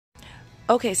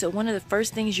Okay, so one of the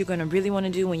first things you're going to really want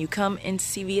to do when you come into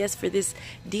CVS for this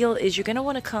deal is you're going to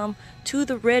want to come to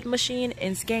the red machine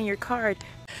and scan your card.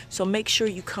 So make sure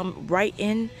you come right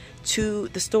in to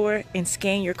the store and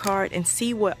scan your card and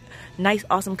see what nice,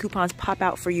 awesome coupons pop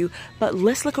out for you. But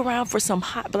let's look around for some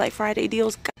hot Black Friday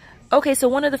deals. Okay, so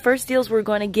one of the first deals we're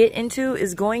going to get into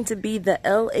is going to be the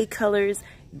LA Colors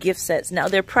gift sets. Now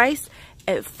they're priced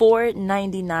at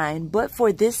 $4.99, but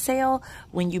for this sale,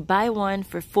 when you buy one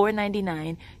for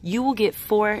 $4.99, you will get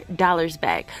 $4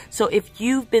 back. So if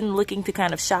you've been looking to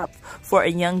kind of shop for a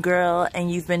young girl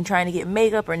and you've been trying to get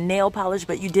makeup or nail polish,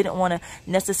 but you didn't want to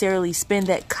necessarily spend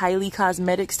that Kylie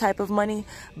Cosmetics type of money,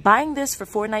 buying this for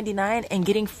 $4.99 and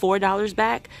getting $4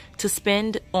 back to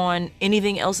spend on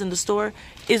anything else in the store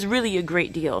is really a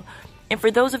great deal. And for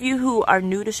those of you who are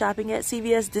new to shopping at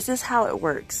CVS, this is how it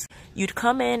works. You'd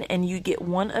come in and you get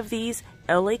one of these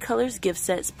LA Colors gift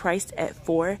sets priced at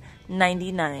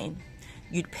 $4.99.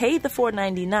 You'd pay the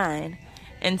 $4.99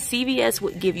 and CVS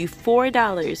would give you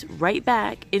 $4 right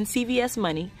back in CVS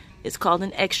money. It's called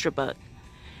an extra buck.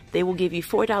 They will give you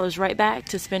 $4 right back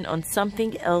to spend on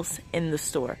something else in the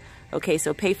store. Okay,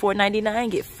 so pay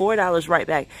 $4.99, get $4 right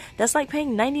back. That's like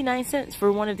paying 99 cents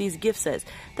for one of these gift sets.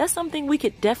 That's something we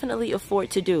could definitely afford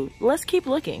to do. Let's keep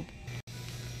looking.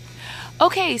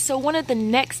 Okay, so one of the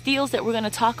next deals that we're going to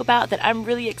talk about that I'm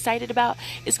really excited about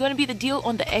is going to be the deal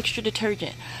on the extra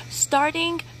detergent.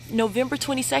 Starting November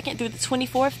 22nd through the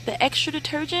 24th, the extra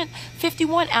detergent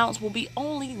 51 ounce will be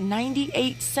only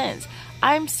 98 cents.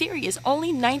 I'm serious,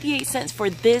 only 98 cents for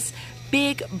this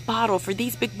big bottle, for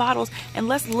these big bottles. And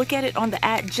let's look at it on the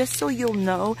ad just so you'll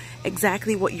know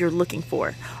exactly what you're looking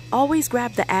for. Always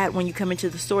grab the ad when you come into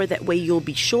the store, that way you'll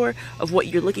be sure of what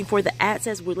you're looking for. The ad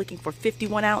says we're looking for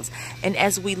 51 ounce, and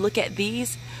as we look at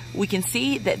these, we can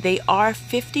see that they are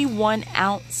 51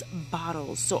 ounce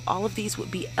bottles. So all of these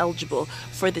would be eligible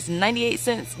for this 98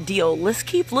 cents deal. Let's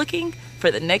keep looking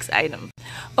for the next item.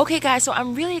 Okay guys, so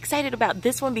I'm really excited about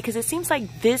this one because it seems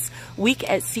like this week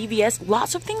at CVS,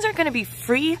 lots of things are going to be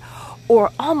free or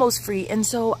almost free, and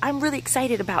so I'm really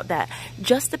excited about that.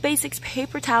 Just the Basics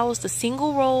paper towels, the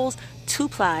single rolls,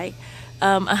 2-ply,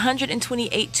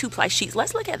 128 2-ply sheets.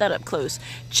 Let's look at that up close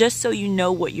just so you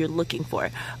know what you're looking for.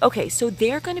 Okay, so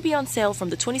they're going to be on sale from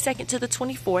the 22nd to the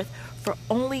 24th for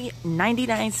only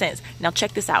 99 cents. Now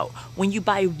check this out. When you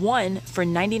buy one for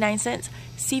 99 cents,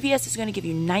 CVS is going to give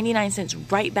you 99 cents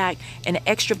right back and an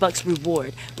extra bucks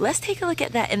reward. Let's take a look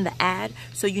at that in the ad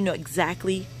so you know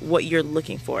exactly what you're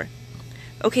looking for.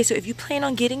 Okay, so if you plan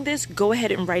on getting this, go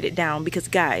ahead and write it down, because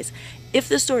guys, if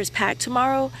the store is packed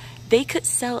tomorrow, they could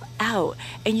sell out,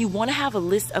 and you want to have a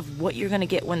list of what you're going to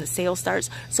get when the sale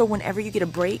starts, so whenever you get a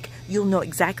break, you'll know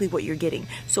exactly what you're getting.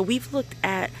 So we've looked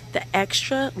at the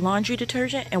extra laundry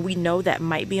detergent, and we know that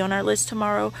might be on our list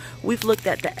tomorrow. We've looked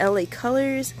at the LA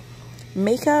Colors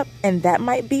makeup, and that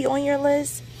might be on your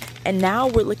list. And now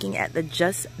we're looking at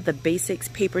just the Basics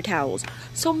paper towels.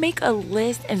 So make a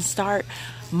list and start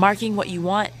marking what you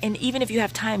want, and even if you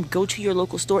have time, go to your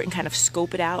local store and kind of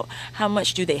scope it out. How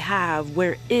much do they have?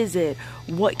 Where is it?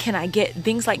 What can I get?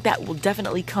 Things like that will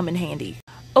definitely come in handy.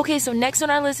 Okay, so next on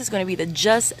our list is going to be the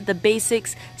Just the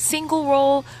Basics single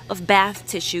roll of bath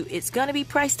tissue. It's going to be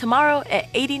priced tomorrow at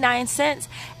 89 cents,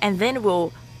 and then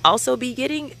we'll also be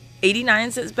getting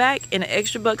 89 cents back and an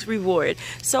extra bucks reward.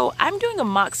 So I'm doing a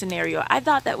mock scenario. I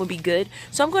thought that would be good,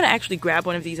 so I'm going to actually grab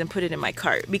one of these and put it in my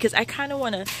cart, because I kind of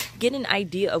want to get an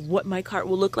idea of what my cart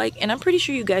will look like, and I'm pretty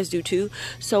sure you guys do too.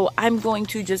 So I'm going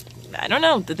to just, I don't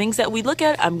know, the things that we look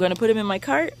at, I'm going to put them in my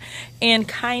cart and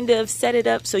kind of set it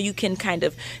up so you can kind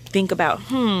of think about,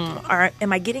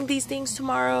 am I getting these things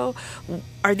tomorrow?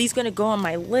 Are these going to go on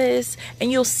my list?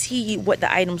 And you'll see what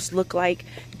the items look like,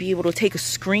 be able to take a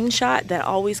screenshot. That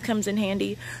always comes in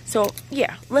handy. So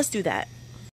yeah, let's do that.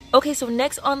 Okay, so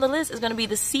next on the list is going to be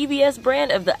the CVS brand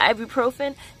of the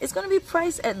ibuprofen. It's going to be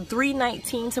priced at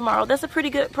 $3.19 tomorrow. That's a pretty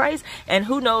good price, and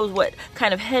who knows what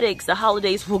kind of headaches the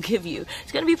holidays will give you.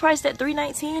 It's going to be priced at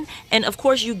 $3.19, and of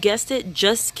course, you guessed it,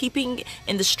 just keeping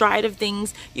in the stride of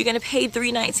things, you're going to pay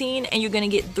 $3.19 and you're going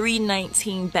to get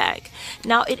 $3.19 back.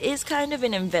 Now, it is kind of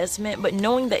an investment, but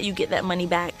knowing that you get that money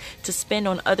back to spend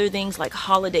on other things like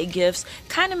holiday gifts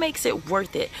kind of makes it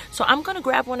worth it. So I'm going to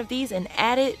grab one of these and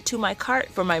add it to my cart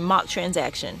for my mock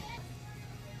transaction.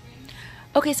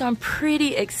 Okay, so I'm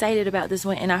pretty excited about this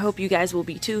one, and I hope you guys will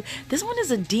be too. This one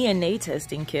is a DNA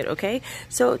testing kit, okay?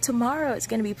 So tomorrow it's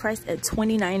going to be priced at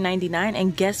 $29.99,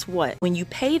 and guess what? When you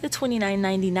pay the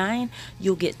 $29.99,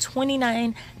 you'll get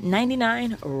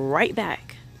 $29.99 right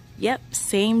back. Yep,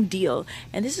 same deal.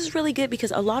 And this is really good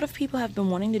because a lot of people have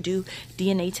been wanting to do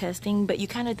DNA testing, but you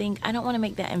kind of think, I don't want to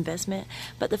make that investment.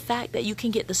 But the fact that you can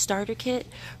get the starter kit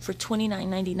for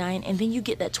 $29.99 and then you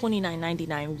get that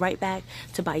 $29.99 right back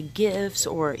to buy gifts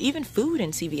or even food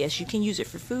in CVS, you can use it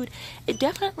for food. It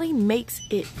definitely makes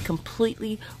it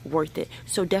completely worth it.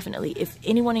 So definitely, if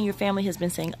anyone in your family has been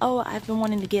saying, oh, I've been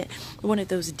wanting to get one of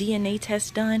those DNA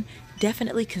tests done,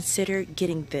 definitely consider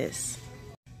getting this.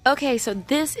 Okay, so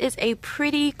this is a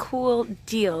pretty cool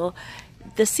deal.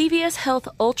 The CVS Health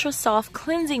Ultra Soft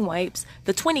Cleansing Wipes,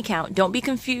 the 20 count, don't be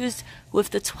confused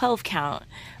with the 12 count.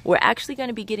 We're actually going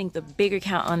to be getting the bigger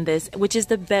count on this, which is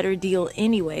the better deal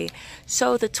anyway.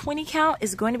 So the 20 count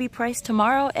is going to be priced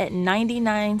tomorrow at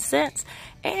 99 cents.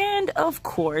 And of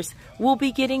course, we'll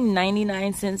be getting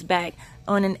 99 cents back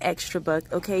on an extra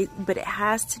buck, okay? But it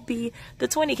has to be the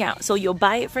 20 count. So you'll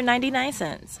buy it for 99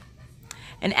 cents.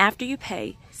 And after you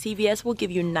pay, CVS will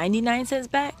give you 99 cents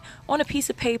back on a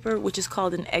piece of paper, which is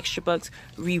called an extra bucks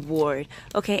reward.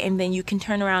 Okay, and then you can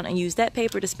turn around and use that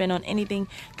paper to spend on anything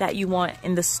that you want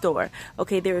in the store.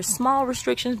 Okay, there are small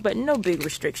restrictions, but no big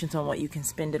restrictions on what you can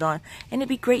spend it on. And it'd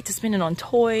be great to spend it on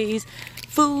toys,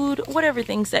 food, whatever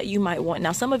things that you might want.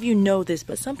 Now, some of you know this,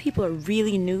 but some people are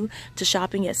really new to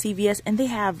shopping at CVS and they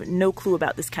have no clue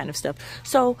about this kind of stuff.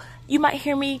 So you might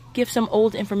hear me give some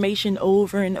old information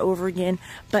over and over again,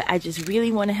 but I just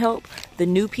really want to help the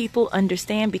new people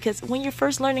understand, because when you're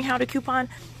first learning how to coupon,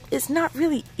 it's not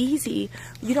really easy.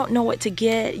 You don't know what to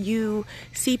get. You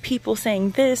see people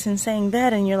saying this and saying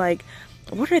that, and you're like,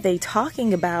 what are they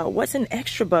talking about? What's an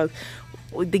extra buck?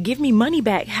 They give me money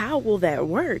back. How will that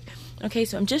work? Okay,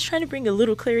 so I'm just trying to bring a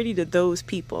little clarity to those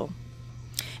people.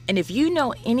 And if you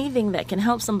know anything that can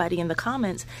help somebody in the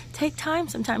comments, take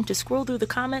some time to scroll through the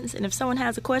comments, and if someone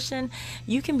has a question,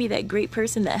 you can be that great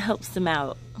person that helps them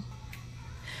out.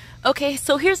 Okay,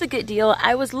 so here's a good deal.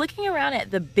 I was looking around at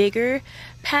the bigger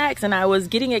packs and I was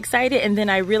getting excited, and then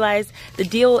I realized the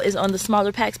deal is on the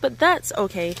smaller packs, but that's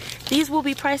okay. These will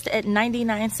be priced at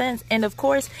 99 cents, and of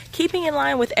course, keeping in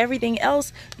line with everything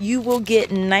else, you will get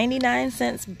 99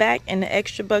 cents back in the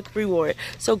extra buck reward.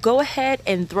 So go ahead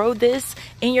and throw this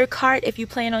in your cart if you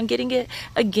plan on getting it.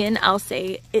 Again, I'll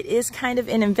say it is kind of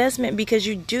an investment because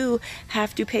you do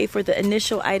have to pay for the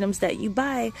initial items that you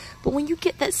buy, but when you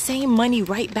get that same money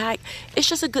right back, it's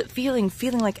just a good feeling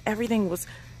like everything was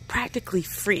practically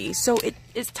free. So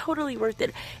it's totally worth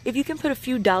it. If you can put a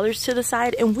few dollars to the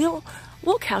side, and we'll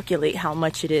calculate how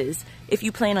much it is. If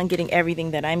you plan on getting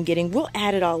everything that I'm getting, we'll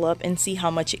add it all up and see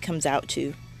how much it comes out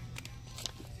to.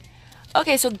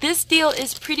 Okay, so this deal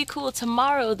is pretty cool.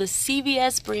 Tomorrow, the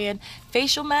CVS brand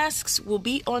facial masks will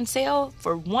be on sale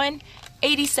for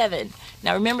 $187.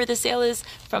 Now remember, the sale is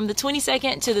from the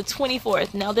 22nd to the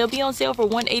 24th. Now they'll be on sale for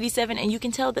 $187, and you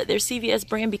can tell that they're CVS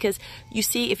brand because you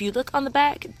see, if you look on the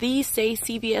back, these say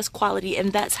CVS quality,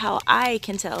 and that's how I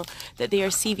can tell that they are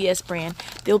CVS brand.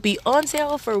 They'll be on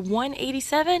sale for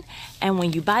 $187, and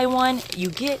when you buy one, you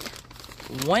get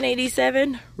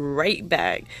 $187 right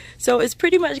back. So it's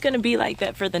pretty much going to be like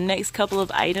that for the next couple of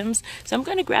items. So I'm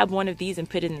going to grab one of these and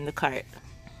put it in the cart.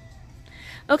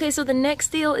 Okay, so the next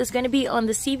deal is going to be on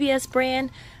the CVS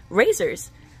brand razors.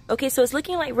 Okay, so it's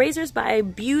looking like razors by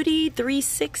Beauty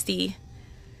 360.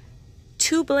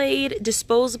 2-blade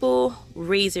disposable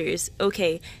razors.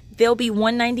 Okay, they'll be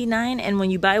 $199, and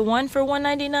when you buy one for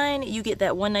 $199, you get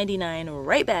that $199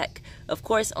 right back, of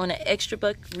course, on an extra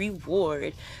buck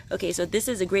reward. Okay, so this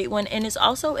is a great one, and it's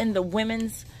also in the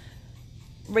women's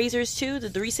razors too, the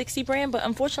 360 brand, but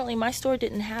unfortunately my store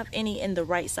didn't have any in the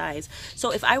right size.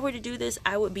 So if I were to do this,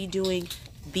 I would be doing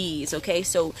these. Okay,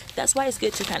 so that's why it's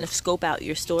good to kind of scope out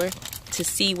your store to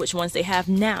see which ones they have.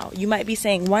 Now you might be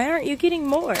saying, why aren't you getting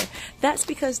more? That's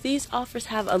because these offers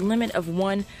have a limit of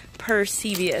 1 per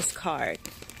CVS card.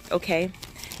 Okay,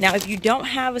 now if you don't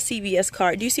have a CVS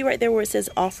card, do you see right there where it says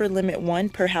offer limit 1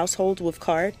 per household with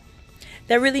card?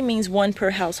 That really means 1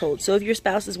 per household. So if your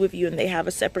spouse is with you and they have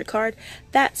a separate card,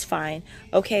 that's fine.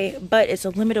 Okay, but it's a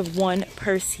limit of 1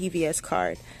 per CVS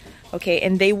card. Okay,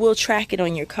 and they will track it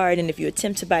on your card, and if you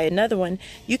attempt to buy another one,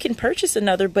 you can purchase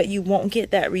another, but you won't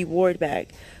get that reward back.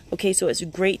 Okay, so it's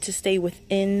great to stay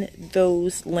within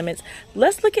those limits.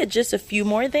 Let's look at just a few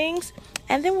more things,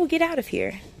 and then we'll get out of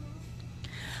here.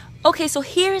 Okay, so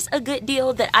here's a good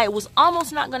deal that I was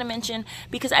almost not going to mention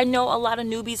because I know a lot of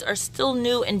newbies are still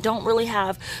new and don't really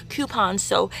have coupons.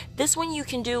 So this one you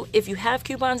can do if you have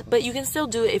coupons, but you can still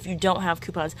do it if you don't have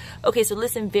coupons. Okay, so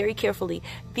listen very carefully.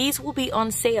 These will be on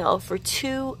sale for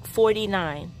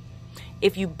 $2.49.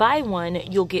 If you buy one,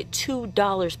 you'll get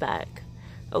 $2 back.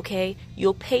 Okay,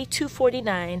 you'll pay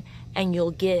 $2.49 and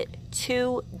you'll get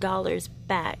 $2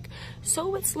 back.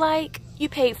 So it's like you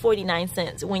paid 49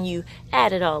 cents when you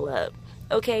add it all up.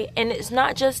 Okay, and it's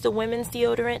not just the women's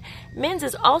deodorant. Men's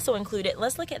is also included.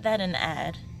 Let's look at that in the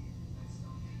ad.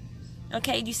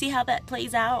 Okay, do you see how that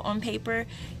plays out on paper?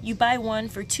 You buy one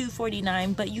for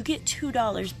 $2.49, but you get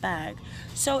 $2 back.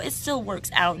 So it still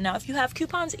works out. Now, if you have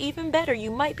coupons, even better.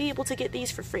 You might be able to get these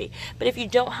for free. But if you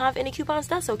don't have any coupons,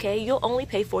 that's okay. You'll only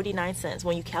pay 49 cents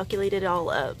when you calculate it all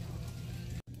up.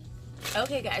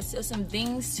 Okay, guys, so some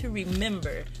things to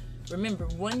remember. Remember,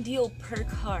 one deal per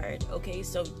card, okay?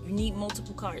 So you need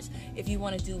multiple cards if you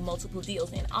want to do multiple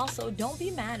deals. And also, don't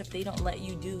be mad if they don't let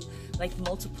you do like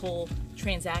multiple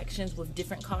transactions with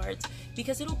different cards,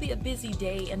 because it'll be a busy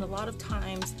day, and a lot of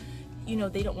times, you know,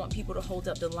 they don't want people to hold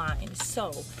up the line.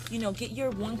 So, you know, get your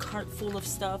one cart full of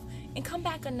stuff and come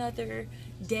back another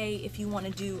day if you want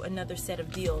to do another set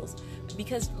of deals.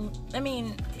 Because, I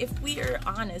mean, if we are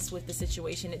honest with the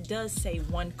situation, it does say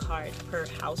one card per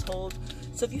household.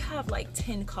 So if you have like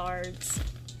 10 cards,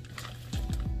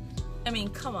 I mean,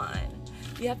 come on.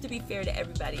 You have to be fair to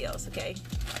everybody else, okay?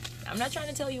 I'm not trying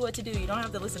to tell you what to do. You don't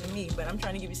have to listen to me, but I'm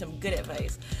trying to give you some good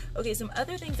advice. Okay, some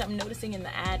other things I'm noticing in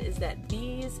the ad is that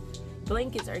these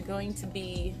blankets are going to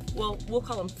be, well, we'll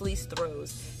call them fleece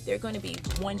throws. They're going to be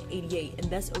 $1.88, and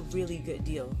that's a really good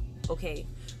deal, okay?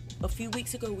 A few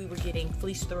weeks ago, we were getting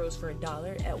fleece throws for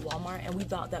 $1 at Walmart, and we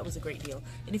thought that was a great deal.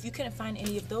 And if you couldn't find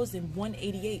any of those, then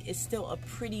 $1.88 is still a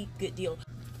pretty good deal.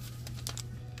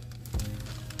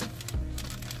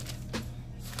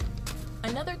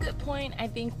 Another good point, I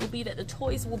think, will be that the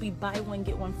toys will be buy one,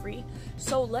 get one free.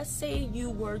 So let's say you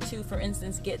were to, for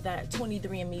instance, get that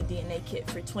 23andMe DNA kit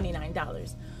for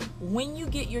 $29. When you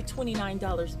get your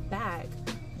 $29 back,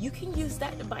 you can use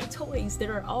that to buy toys that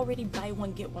are already buy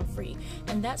one, get one free.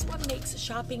 And that's what makes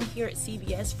shopping here at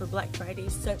CVS for Black Friday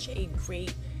such a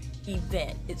great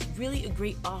event. It's really a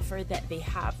great offer that they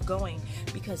have going,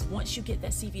 because once you get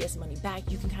that CVS money back,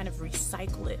 you can kind of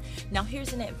recycle it. Now,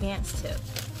 here's an advanced tip.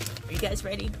 Are you guys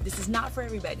ready? This is not for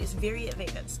everybody. It's very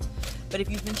advanced. But if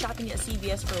you've been shopping at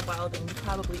CVS for a while, then you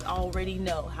probably already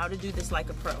know how to do this like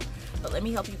a pro. But let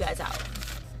me help you guys out.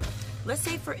 Let's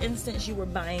say, for instance, you were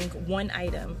buying one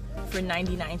item for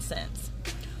 99 cents.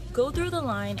 Go through the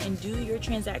line and do your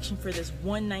transaction for this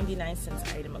one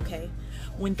 99-cent item, okay?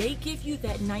 When they give you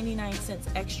that 99 cents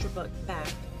extra buck back,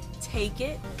 take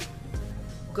it,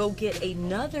 go get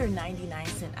another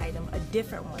 99-cent item, a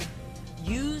different one.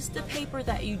 Use the paper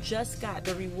that you just got,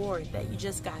 the reward that you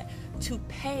just got, to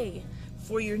pay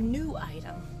for your new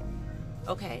item,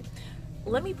 okay?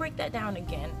 Let me break that down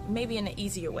again, maybe in an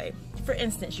easier way. For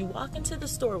instance, you walk into the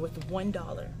store with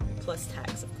 $1, plus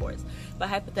tax, of course. But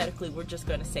hypothetically, we're just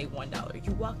gonna say $1.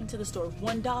 You walk into the store with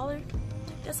 $1,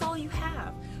 that's all you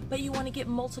have. But you wanna get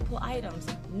multiple items,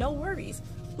 no worries.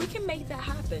 We can make that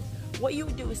happen. What you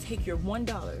would do is take your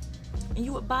 $1 and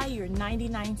you would buy your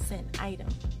 99-cent item.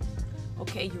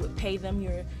 Okay, you would pay them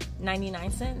your 99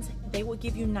 cents. They will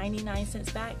give you 99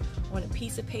 cents back on a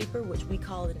piece of paper, which we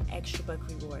call an extra buck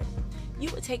reward. You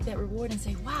would take that reward and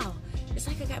say, wow, it's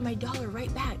like I got my dollar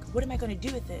right back. What am I gonna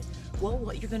do with it? Well,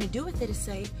 what you're gonna do with it is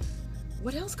say,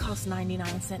 what else costs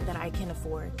 99 cents that I can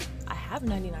afford? I have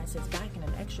 99 cents back in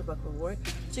an extra buck reward.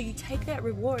 So you take that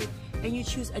reward and you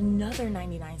choose another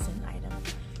 99-cent item.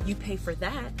 You pay for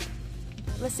that.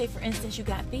 Let's say, for instance, you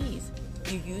got these.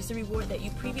 You use the reward that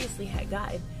you previously had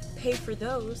gotten, pay for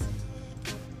those,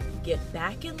 get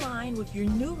back in line with your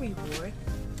new reward,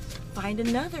 find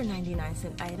another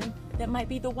 99-cent item that might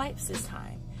be the wipes this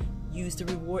time. Use the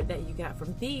reward that you got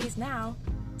from these now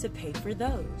to pay for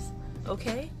those,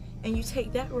 okay? And you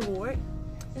take that reward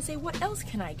and say, what else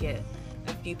can I get?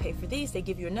 After you pay for these, they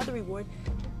give you another reward,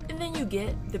 and then you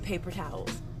get the paper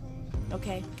towels.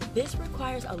 Okay, this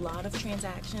requires a lot of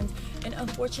transactions, and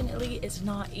unfortunately it's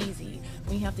not easy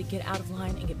when you have to get out of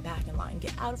line and get back in line,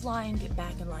 get out of line, get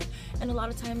back in line. And a lot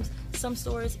of times some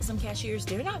stores, some cashiers,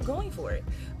 they're not going for it.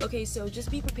 Okay, so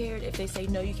just be prepared if they say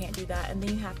no, you can't do that, and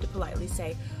then you have to politely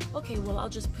say, okay, well, I'll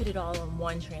just put it all on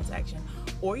one transaction.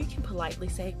 Or you can politely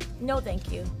say, no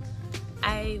thank you,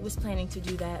 I was planning to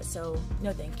do that, so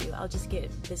no thank you. I'll just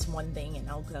get this one thing and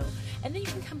I'll go. And then you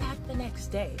can come back the next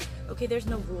day. Okay, there's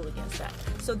no rule against that.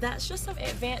 So that's just some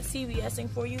advanced CVSing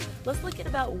for you. Let's look at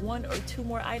about 1 or 2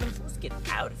 more items. Let's get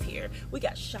out of here. We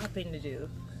got shopping to do.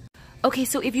 Okay,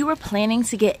 so if you were planning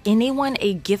to get anyone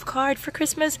a gift card for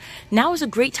Christmas, now is a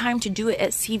great time to do it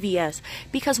at CVS,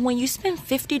 because when you spend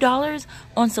 $50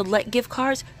 on select gift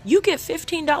cards, you get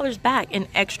 $15 back in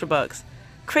extra bucks.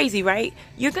 Crazy, right?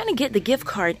 You're gonna get the gift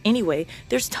card anyway.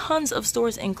 There's tons of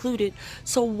stores included,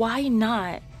 so why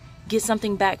not get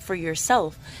something back for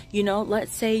yourself. You know,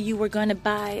 let's say you were gonna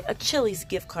buy a Chili's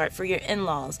gift card for your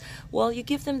in-laws. Well, you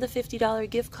give them the $50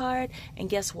 gift card, and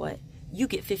guess what? You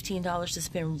get $15 to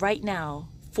spend right now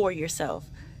for yourself.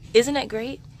 Isn't that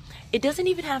great? It doesn't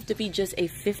even have to be just a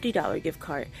 $50 gift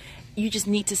card. You just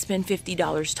need to spend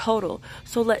 $50 total.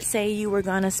 So let's say you were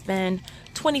gonna spend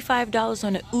 $25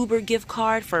 on an Uber gift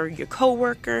card for your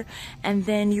coworker, and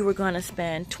then you were gonna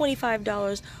spend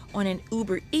 $25 on an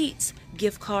Uber Eats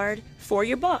gift card for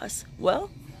your boss. Well,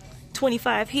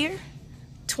 25 here,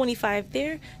 25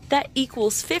 there, that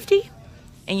equals 50.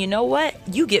 And you know what?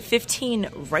 You get 15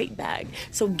 right back.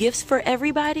 So gifts for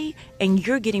everybody, and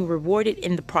you're getting rewarded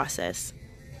in the process.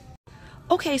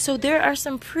 Okay, so there are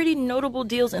some pretty notable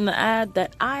deals in the ad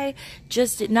that I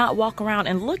just did not walk around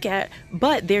and look at,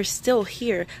 but they're still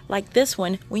here. Like this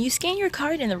one, when you scan your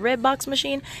card in the red box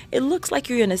machine, it looks like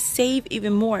you're gonna save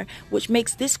even more, which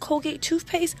makes this Colgate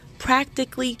toothpaste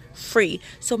practically free.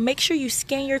 So make sure you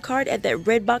scan your card at that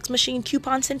red box machine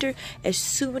coupon center as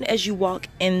soon as you walk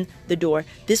in the door.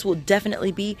 This will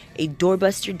definitely be a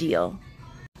doorbuster deal.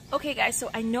 Okay guys, so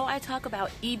I know I talk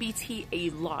about EBT a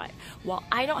lot. While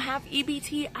I don't have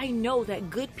EBT, I know that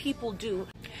good people do.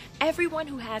 Everyone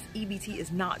who has EBT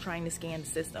is not trying to scam the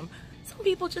system. Some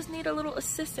people just need a little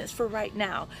assistance for right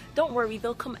now. Don't worry,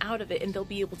 they'll come out of it and they'll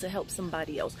be able to help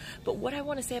somebody else. But what I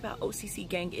want to say about OCC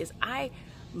Gang is I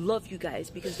love you guys,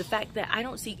 because the fact that I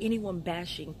don't see anyone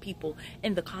bashing people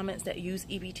in the comments that use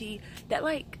EBT, that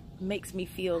like makes me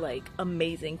feel like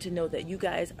amazing to know that you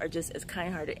guys are just as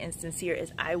kind-hearted and sincere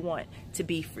as I want to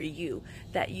be for you,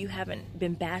 that you haven't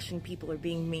been bashing people or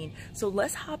being mean. So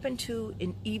let's hop into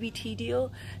an EBT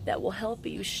deal that will help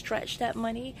you stretch that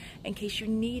money in case you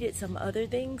needed some other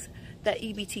things that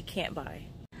EBT can't buy.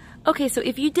 Okay, so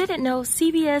if you didn't know,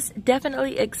 CVS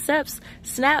definitely accepts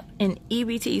SNAP and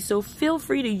EBT, so feel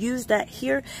free to use that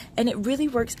here. And it really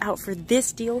works out for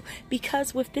this deal,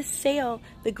 because with this sale,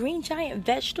 the Green Giant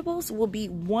vegetables will be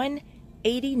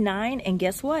 $1.89, and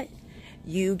guess what?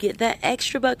 You get that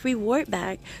extra buck reward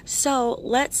back. So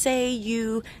let's say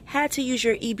you had to use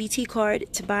your EBT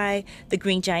card to buy the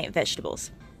Green Giant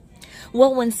vegetables.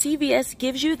 Well, when CVS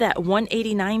gives you that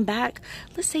 $1.89 back,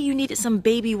 let's say you needed some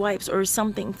baby wipes or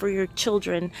something for your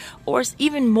children, or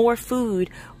even more food,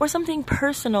 or something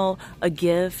personal, a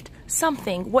gift,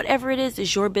 something, whatever it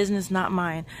is your business, not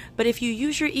mine. But if you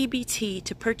use your EBT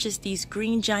to purchase these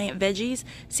Green Giant veggies,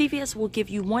 CVS will give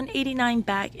you $1.89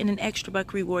 back in an extra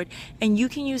buck reward, and you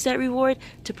can use that reward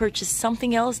to purchase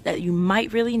something else that you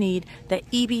might really need that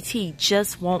EBT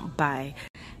just won't buy.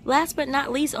 Last but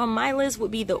not least on my list would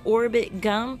be the Orbit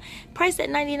gum, priced at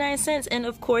 99 cents, and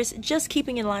of course, just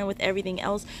keeping in line with everything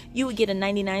else, you would get a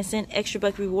 99-cent extra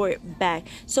buck reward back.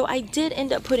 So I did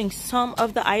end up putting some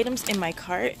of the items in my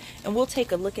cart, and we'll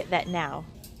take a look at that now.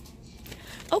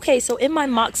 Okay, so in my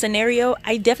mock scenario,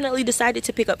 I definitely decided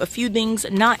to pick up a few things,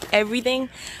 not everything,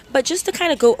 but just to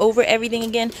kind of go over everything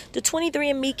again. The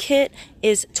 23andMe kit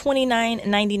is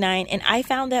 $29.99, and I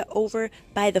found that over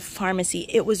by the pharmacy.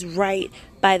 It was right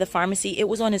by the pharmacy. It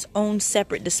was on its own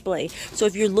separate display. So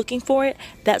if you're looking for it,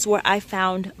 that's where I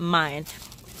found mine.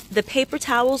 The paper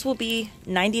towels will be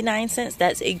 99 cents.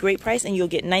 That's a great price, and you'll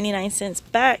get 99 cents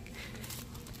back.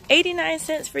 89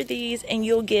 cents for these, and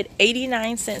you'll get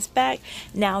 89 cents back.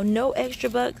 Now, no extra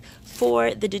buck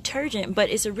for the detergent, but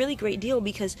it's a really great deal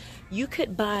because you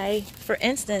could buy, for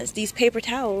instance, these paper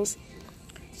towels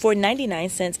for 99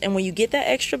 cents, and when you get that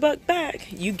extra buck back,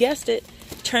 you guessed it,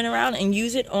 turn around and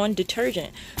use it on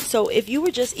detergent. So if you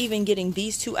were just even getting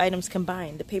these two items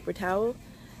combined, the paper towel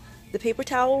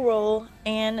roll,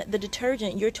 and the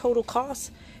detergent, your total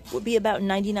cost would be about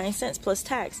 99 cents plus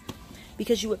tax.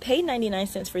 Because you would pay 99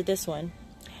 cents for this one,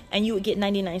 and you would get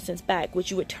 99 cents back, which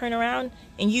you would turn around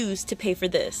and use to pay for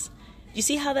this. You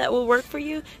see how that will work for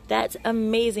you? That's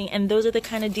amazing, and those are the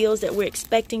kind of deals that we're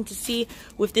expecting to see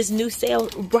with this new sale.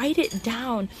 Write it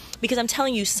down, because I'm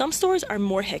telling you, some stores are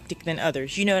more hectic than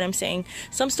others. You know what I'm saying?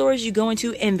 Some stores you go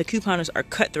into and the couponers are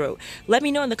cutthroat. Let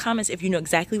me know in the comments if you know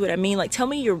exactly what I mean. Like, tell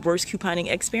me your worst couponing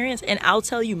experience, and I'll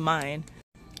tell you mine.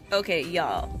 Okay,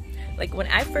 y'all. Like, when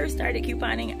I first started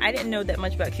couponing, I didn't know that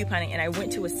much about couponing, and I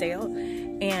went to a sale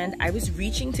and I was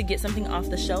reaching to get something off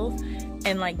the shelf,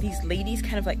 and like these ladies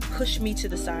kind of like pushed me to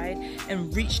the side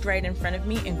and reached right in front of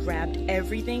me and grabbed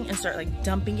everything and started like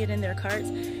dumping it in their carts.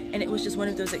 And it was just one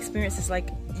of those experiences like,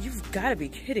 you've got to be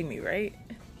kidding me, right?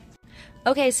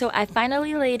 Okay, so I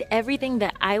finally laid everything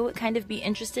that I would kind of be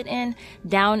interested in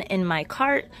down in my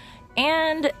cart.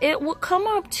 And it will come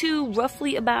up to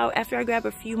roughly about, after I grab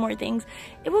a few more things,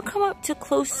 it will come up to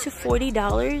close to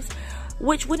 $40.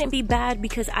 which wouldn't be bad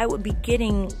because I would be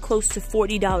getting close to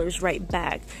 $40 right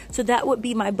back. So that would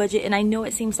be my budget, and I know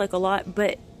it seems like a lot,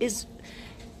 but it's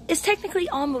technically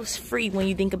almost free when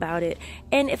you think about it.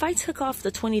 And if I took off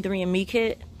the 23andMe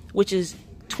kit, which is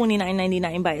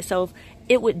 $29.99 by itself,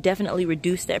 it would definitely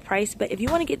reduce that price. But if you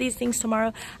want to get these things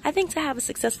tomorrow, I think to have a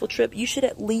successful trip, you should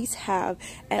at least have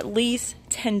at least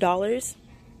 $10.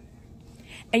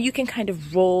 And you can kind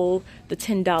of roll the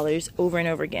 $10 over and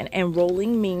over again. And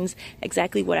rolling means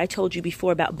exactly what I told you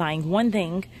before about buying one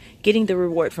thing, getting the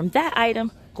reward from that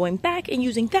item, going back and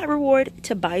using that reward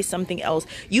to buy something else.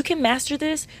 You can master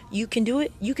this. You can do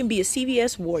it. You can be a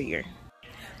CVS warrior.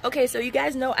 Okay, so you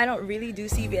guys know I don't really do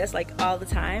CVS like all the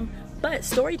time, but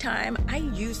story time, I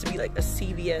used to be like a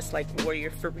CVS like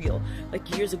warrior for real.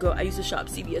 Like years ago, I used to shop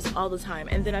CVS all the time,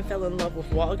 and then I fell in love with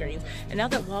Walgreens. And now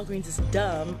that Walgreens is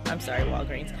dumb, I'm sorry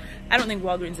Walgreens, I don't think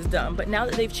Walgreens is dumb, but now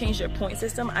that they've changed their point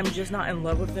system, I'm just not in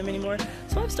love with them anymore.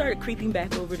 So I've started creeping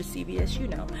back over to CVS, you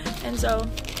know. And so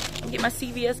I get my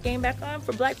CVS game back on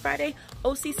for Black Friday.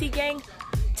 OCC gang,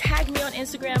 tag me on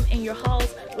Instagram in your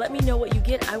hauls. Let me know what you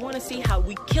get. I want to see how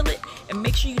we kill it. And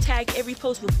make sure you tag every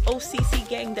post with OCC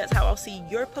gang. That's how I'll see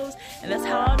your post. And that's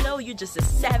how I'll know you're just as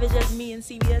savage as me in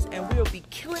CVS. And we'll be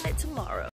killing it tomorrow.